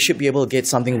we should be able to get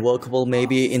something workable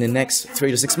maybe in the next 3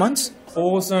 to 6 months.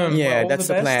 Awesome. Yeah, well, that's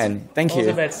the plan. Thank you. All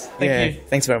the best. Thank you.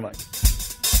 Thanks very much.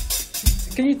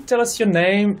 Can you tell us your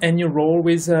name and your role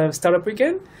with Startup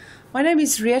Weekend? My name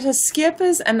is Rieta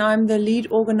Skeepers, and I'm the lead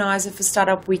organizer for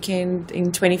Startup Weekend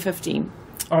in 2015.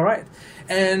 All right.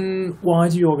 And why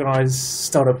do you organize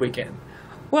Startup Weekend?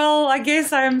 Well, I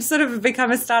guess I'm sort of become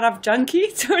a startup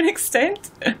junkie to an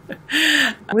extent.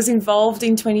 I was involved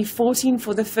in 2014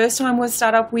 for the first time with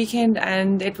Startup Weekend,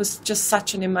 and it was just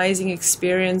such an amazing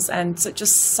experience and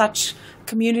just such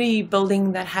community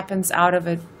building that happens out of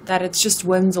it that it's just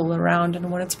wins all around, and I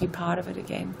wanted to be part of it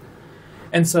again.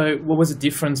 And so what was the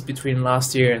difference between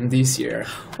last year and this year?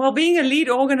 Well, being a lead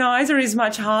organizer is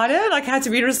much harder. I had to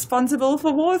be responsible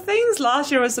for more things.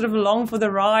 Last year I was sort of along for the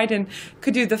ride and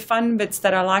could do the fun bits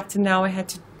that I liked, and now I had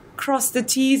to cross the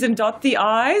T's and dot the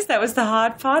I's. That was the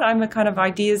hard part. I'm a kind of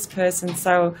ideas person,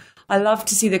 so I love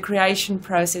to see the creation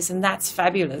process, and that's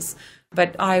fabulous.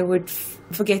 But I would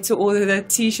forget to order the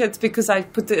T-shirts because I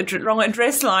put the wrong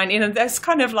address line in, and that's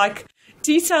kind of like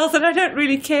details that I don't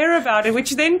really care about, in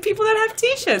which then people don't have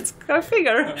T-shirts. Go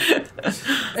figure.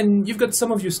 And you've got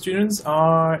some of your students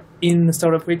are in the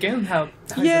Startup Weekend.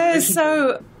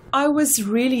 So I was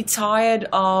really tired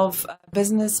of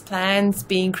business plans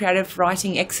being creative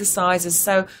writing exercises.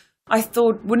 So I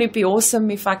thought, wouldn't it be awesome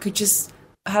if I could just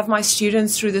have my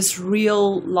students through this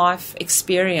real life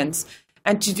experience?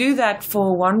 And to do that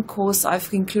for one course,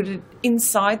 I've included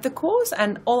inside the course,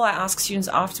 and all I ask students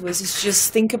afterwards is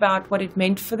just think about what it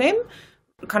meant for them,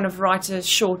 kind of write a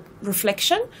short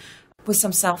reflection with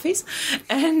some selfies.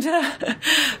 And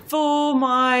for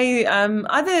my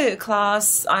other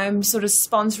class, I'm sort of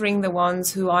sponsoring the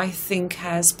ones who I think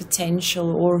has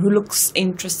potential or who looks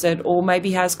interested or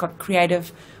maybe has got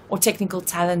creative or technical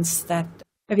talents that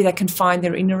maybe they can find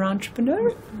their inner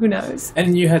entrepreneur. Who knows?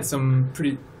 And you had some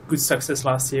pretty good success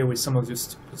last year with some of the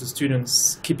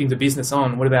students keeping the business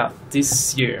on. What about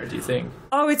this year, do you think?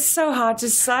 Oh, it's so hard to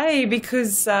say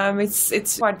because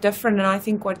it's quite different. And I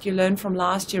think what you learned from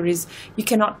last year is you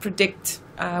cannot predict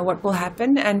what will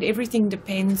happen, and everything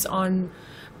depends on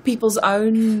people's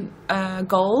own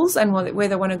goals and where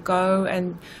they want to go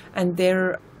and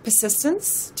their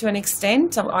persistence to an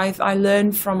extent. I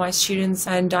learned from my students,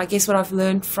 and I guess what I've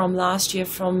learned from last year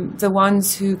from the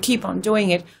ones who keep on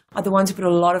doing it are the ones who put a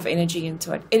lot of energy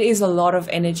into it. It is a lot of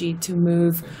energy to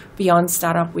move beyond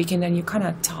Startup Weekend, and you're kind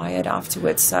of tired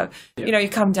afterwards. So, you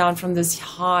come down from this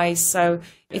high. So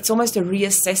it's almost a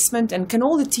reassessment. And can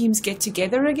all the teams get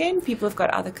together again? People have got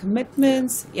other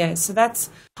commitments. Yeah, so that's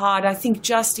hard. I think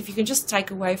if you can just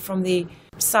take away from the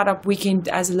Startup Weekend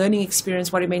as a learning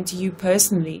experience what it meant to you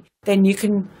personally, then you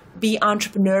can be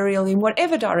entrepreneurial in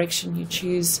whatever direction you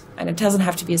choose. And it doesn't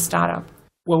have to be a startup.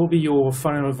 What will be your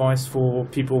final advice for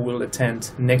people who will attend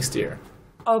next year?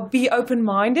 I'll be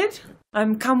open-minded.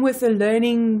 Come with a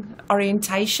learning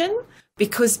orientation,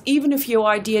 because even if your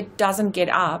idea doesn't get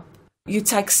up, you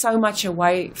take so much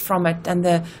away from it. And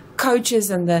the coaches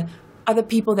and the other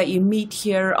people that you meet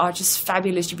here are just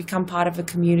fabulous. You become part of a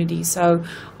community. So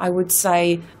I would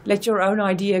say let your own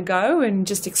idea go and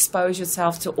just expose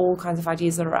yourself to all kinds of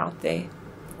ideas that are out there.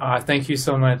 Thank you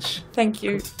so much. Thank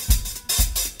you.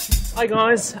 Hi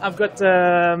guys, I've got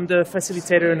the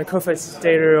facilitator and the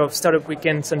co-facilitator of Startup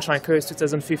Weekend Sunshine Coast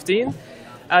 2015. Do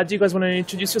you guys want to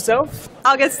introduce yourself?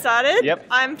 I'll get started. Yep.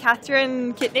 I'm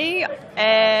Catherine Kitney,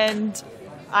 and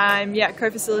I'm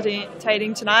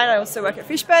co-facilitating tonight. I also work at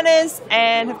Fishburners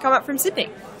and have come up from Sydney.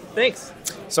 Thanks.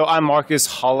 So I'm Marcus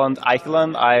Holland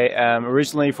Eikeland. I am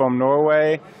originally from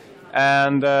Norway.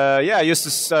 And I used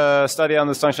to study on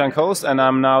the Sunshine Coast, and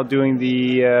I'm now doing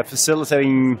the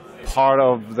facilitating part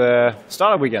of the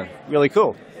Startup Weekend. Really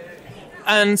cool.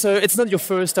 And so it's not your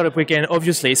first Startup Weekend,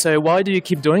 obviously. So why do you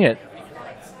keep doing it?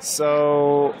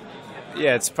 So,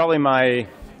 it's probably my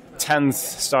 10th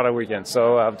Startup Weekend.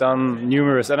 So I've done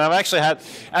numerous, and I've actually had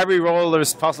every role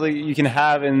there's possibly you can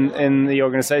have in the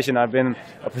organization. I've been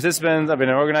a participant, I've been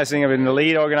organizing, I've been the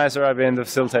lead organizer, I've been the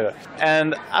facilitator.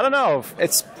 And I don't know,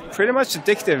 it's pretty much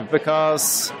addictive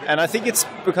and I think it's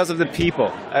because of the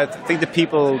people. I think the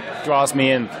people draws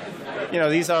me in.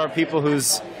 these are people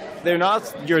they're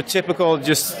not your typical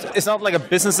it's not like a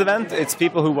business event. It's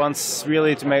people who wants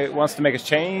to make a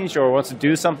change or wants to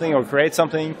do something or create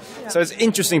something. Yeah. So it's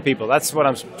interesting people. That's what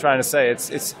I'm trying to say.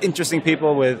 It's interesting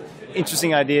people with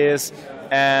interesting ideas,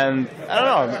 and I don't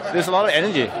know, there's a lot of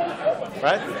energy,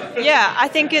 right? Yeah, I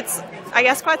think it's,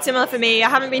 quite similar for me. I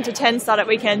haven't been to 10 startup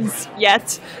weekends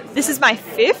yet. This is my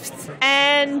 5th.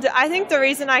 And I think the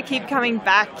reason I keep coming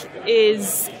back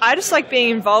is I just like being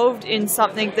involved in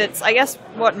something that's,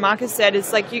 what Marcus said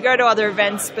is like you go to other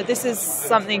events, but this is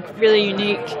something really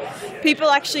unique. People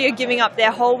actually are giving up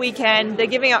their whole weekend. They're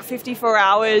giving up 54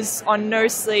 hours on no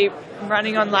sleep,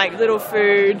 running on like little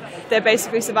food. They're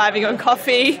basically surviving on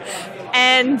coffee.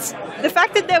 And the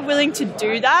fact that they're willing to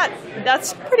do that,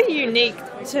 that's pretty unique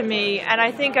to me. And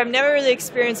I think I've never really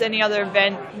experienced any other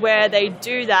event where they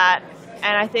do that.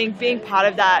 And I think being part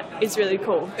of that is really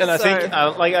cool. And I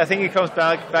think it comes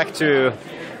back to,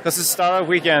 because the Startup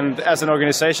Weekend as an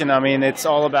organization, it's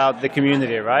all about the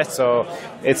community, right? So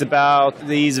it's about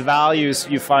these values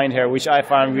you find here, which I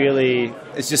find really,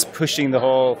 it's just pushing the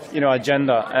whole,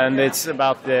 agenda. And it's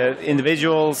about the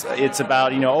individuals, it's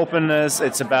about, openness,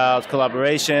 it's about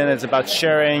collaboration, it's about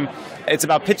sharing. It's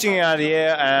about pitching an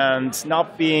idea and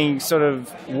not being sort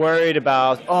of worried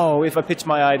about, if I pitch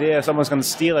my idea, someone's going to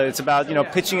steal it. It's about,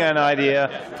 pitching an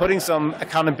idea, putting some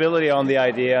accountability on the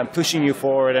idea and pushing you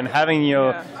forward and having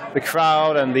the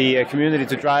crowd and the community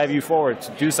to drive you forward,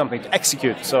 to do something, to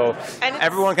execute. So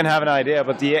everyone can have an idea,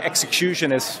 but the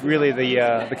execution is really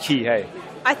the key, hey?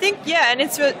 I think, and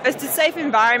it's a safe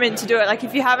environment to do it. Like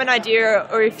if you have an idea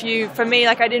or for me,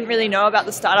 I didn't really know about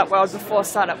the startup world before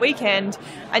Startup Weekend.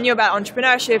 I knew about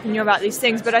entrepreneurship and knew about these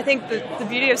things, but I think the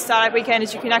beauty of Startup Weekend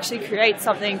is you can actually create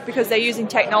something because they're using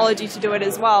technology to do it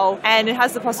as well. And it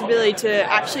has the possibility to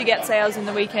actually get sales in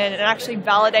the weekend and actually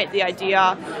validate the idea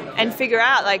and figure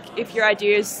out if your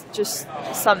idea is just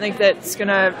something that's going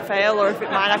to fail or if it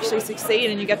might actually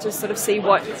succeed, and you get to sort of see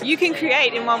what you can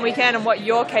create in one weekend and what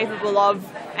you're capable of.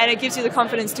 And it gives you the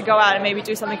confidence to go out and maybe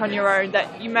do something on your own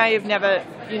that you may have never,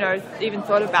 even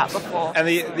thought about before. And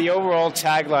the overall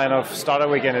tagline of Startup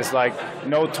Weekend is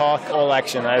no talk, all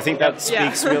action. I think that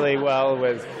speaks really well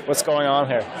with what's going on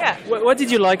here. Yeah. What did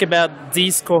you like about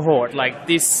this cohort,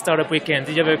 this Startup Weekend?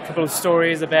 Did you have a couple of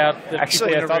stories about the Actually,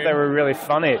 people I thought they were really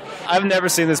funny. I've never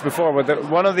seen this before, but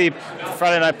one of the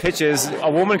Friday night pitches, a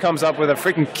woman comes up with a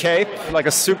freaking cape, like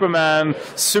a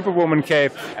Superwoman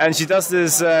cape, and she does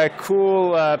this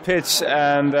cool pitch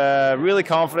and really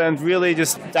confident, really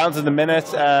just down to the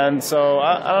minute. And so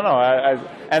I don't know.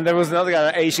 And there was another guy,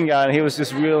 an Asian guy, and he was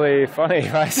just really funny,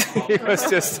 right? He was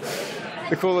just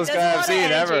the coolest guy I've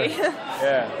seen ever.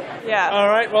 Yeah. All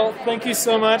right. Well, thank you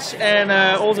so much, and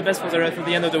all the best for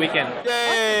the end of the weekend.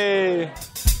 Yay!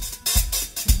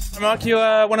 Mark, you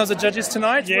are one of the judges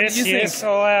tonight. Yes, what do you think?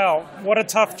 Oh, wow. What a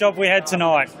tough job we had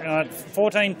tonight.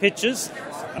 14 pitches,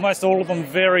 almost all of them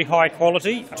very high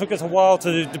quality. It took us a while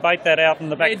to debate that out in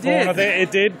the back corner there.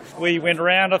 It did. We went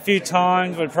around a few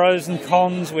times with pros and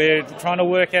cons. We're trying to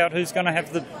work out who's going to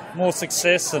have the more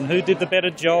success and who did the better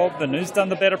job and who's done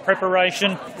the better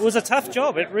preparation. It was a tough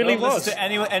job. It really was. Listen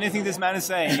to anything this man is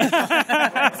saying.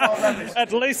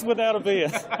 At least without a beer.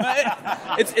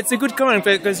 It's a good comment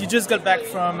because you just got back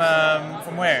from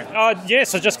where?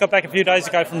 Yes, I just got back a few days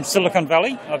ago from Silicon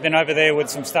Valley. I've been over there with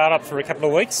some startups for a couple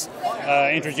of weeks,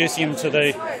 introducing them to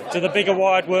the bigger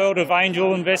wide world of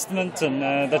angel investment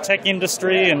and the tech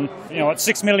industry, and it's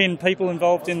 6 million people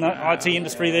involved in the IT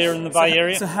industry there in the Bay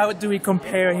Area. So how do we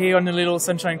compare here on the little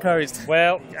Sunshine Coast?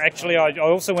 Well, actually, I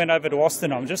also went over to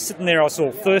Austin. I'm just sitting there. I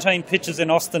saw 13 pitches in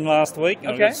Austin last week.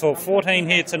 Okay. I saw 14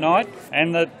 here tonight,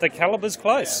 and the caliber's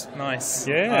close. Nice.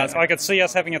 Yeah, I could see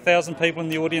us having 1,000 people in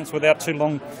the audience without too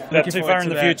far in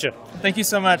the future. Thank you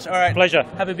so much. All right. Pleasure.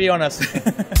 Have a beer on us.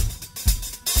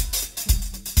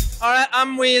 All right,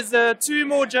 I'm with 2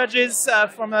 more judges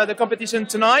from the competition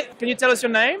tonight. Can you tell us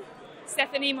your name?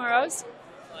 Stephanie Moroz.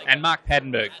 And Mark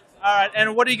Paddenberg. All right,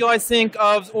 and what do you guys think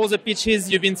of all the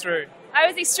pitches you've been through? I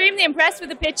was extremely impressed with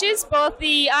the pitches. Both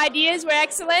the ideas were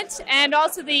excellent and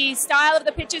also the style of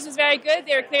the pitches was very good.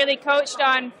 They were clearly coached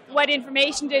on what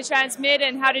information to transmit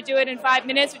and how to do it in 5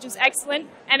 minutes, which was excellent.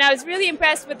 And I was really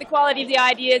impressed with the quality of the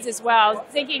ideas as well,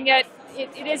 thinking that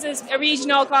it is a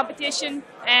regional competition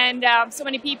and so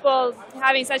many people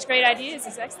having such great ideas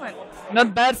is excellent.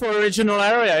 Not bad for a regional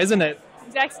area, isn't it?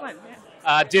 It's excellent.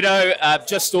 Ditto,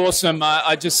 just awesome.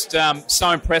 I just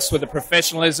so impressed with the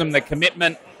professionalism, the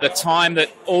commitment, the time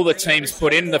that all the teams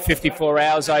put in, the 54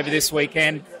 hours over this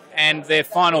weekend, and their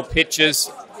final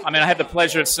pitches. I mean, I had the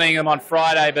pleasure of seeing them on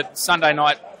Friday, but Sunday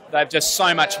night they've just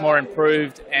so much more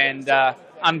improved, and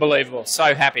unbelievable.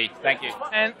 So happy. Thank you.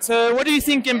 And so what do you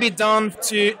think can be done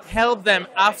to help them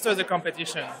after the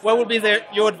competition? What would be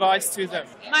your advice to them?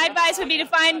 My advice would be to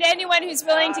find anyone who's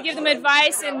willing to give them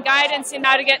advice and guidance in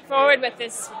how to get forward with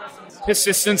this.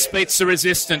 Persistence beats the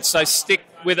resistance, so stick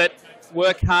with it,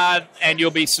 work hard, and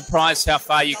you'll be surprised how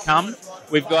far you come.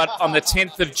 We've got, on the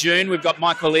 10th of June, we've got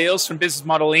Michael Eales from Business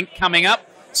Model Inc. coming up.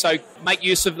 So make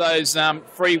use of those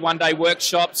free one-day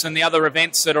workshops and the other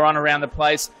events that are on around the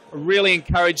place. I really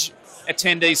encourage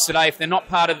attendees today, if they're not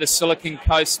part of the Silicon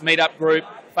Coast Meetup group,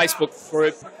 Facebook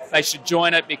group, they should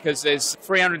join it because there's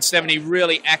 370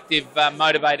 really active,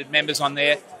 motivated members on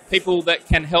there, people that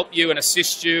can help you and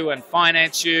assist you and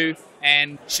finance you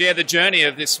and share the journey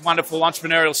of this wonderful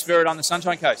entrepreneurial spirit on the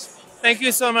Sunshine Coast. Thank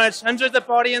you so much. Enjoy the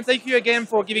party, and thank you again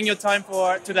for giving your time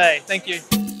for today. Thank you.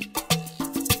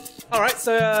 All right,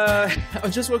 so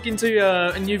I'm just walking to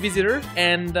a new visitor,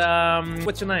 and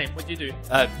what's your name? What do you do?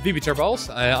 VB Terbols.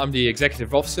 I'm the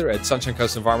Executive Officer at Sunshine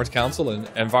Coast Environment Council, an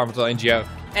environmental NGO.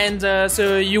 And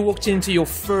so you walked into your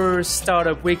first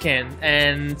startup weekend,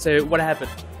 and so what happened?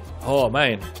 Oh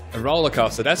man, a roller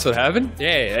coaster, that's what happened.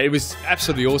 Yeah, it was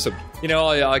absolutely awesome. You know,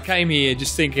 I came here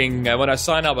just thinking, when I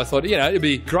signed up, I thought, you know, it'd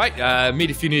be great,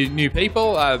 meet a few new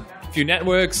people, a few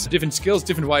networks, different skills,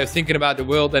 different way of thinking about the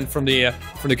world than from the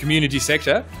community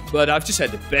sector. But I've just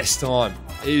had the best time.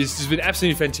 It's been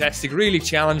absolutely fantastic, really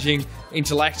challenging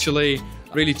intellectually,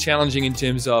 really challenging in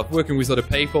terms of working with other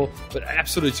people, but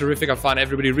absolutely terrific. I find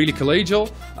everybody really collegial,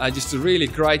 just a really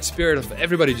great spirit of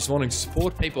everybody just wanting to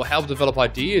support people, help develop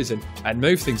ideas and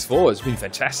move things forward. It's been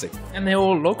fantastic. And they're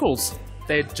all locals.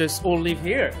 They just all live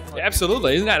here. Yeah,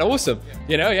 absolutely. Isn't that awesome?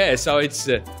 You know, yeah, so it's,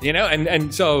 you know,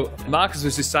 and so Marcus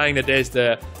was just saying that there's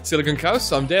the Silicon Coast,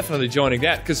 so I'm definitely joining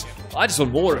that because I just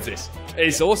want more of this.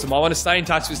 It's awesome. I want to stay in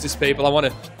touch with these people. I want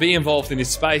to be involved in this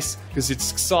space because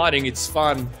it's exciting, it's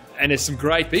fun, and there's some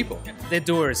great people. They're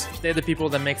doers. They're the people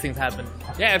that make things happen.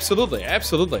 Yeah, absolutely,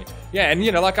 absolutely. Yeah, and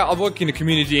you know, like I work in the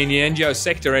community in the NGO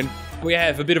sector, and we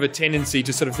have a bit of a tendency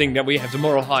to sort of think that we have the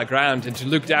moral high ground and to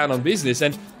look down on business.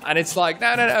 And it's like,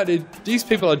 no, these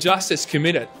people are just as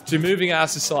committed to moving our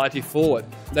society forward.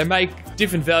 They make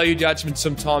different value judgments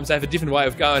sometimes. They have a different way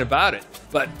of going about it.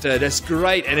 But there's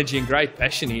great energy and great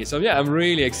passion here. So yeah, I'm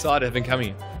really excited having come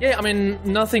here. Yeah, I mean,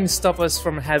 nothing stops us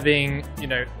from having, you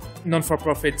know,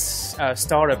 non-for-profits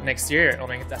startup next year. I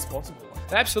mean, that's possible.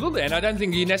 Absolutely, and I don't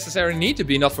think you necessarily need to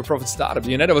be a not-for-profit startup.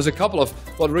 You know, there was a couple of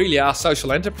what really are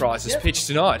social enterprises pitched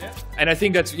tonight, and I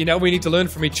think that's, you know, we need to learn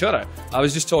from each other. I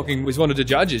was just talking with one of the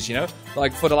judges, you know,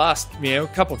 like for the last, you know,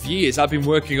 couple of years, I've been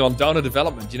working on donor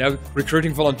development, you know,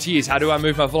 recruiting volunteers. How do I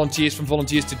move my volunteers from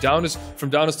volunteers to donors, from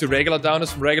donors to regular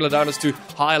donors, from regular donors to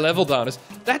higher-level donors?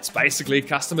 That's basically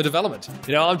customer development.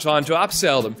 You know, I'm trying to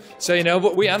upsell them. So, you know,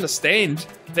 what we understand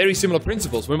very similar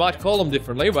principles. We might call them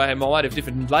differently, we might have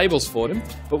different labels for them,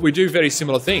 but we do very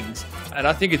similar things. And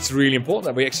I think it's really important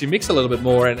that we actually mix a little bit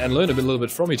more and learn a little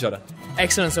bit from each other.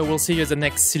 Excellent. So we'll see you at the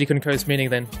next Silicon Coast meeting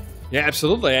then. Yeah,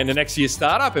 absolutely. And the next year's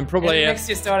startup, and probably next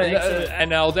year's startup.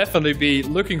 And I'll definitely be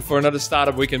looking for another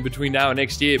startup weekend between now and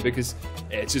next year because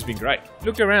it's just been great.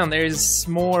 Look around. There's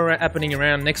more happening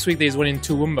around. Next week there's one in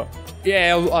Toowoomba.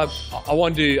 Yeah, I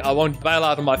won't bail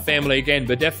out on my family again,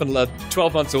 but definitely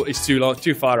 12 months is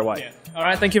too far away. Yeah. All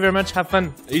right. Thank you very much. Have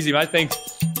fun. Easy, mate. Thanks.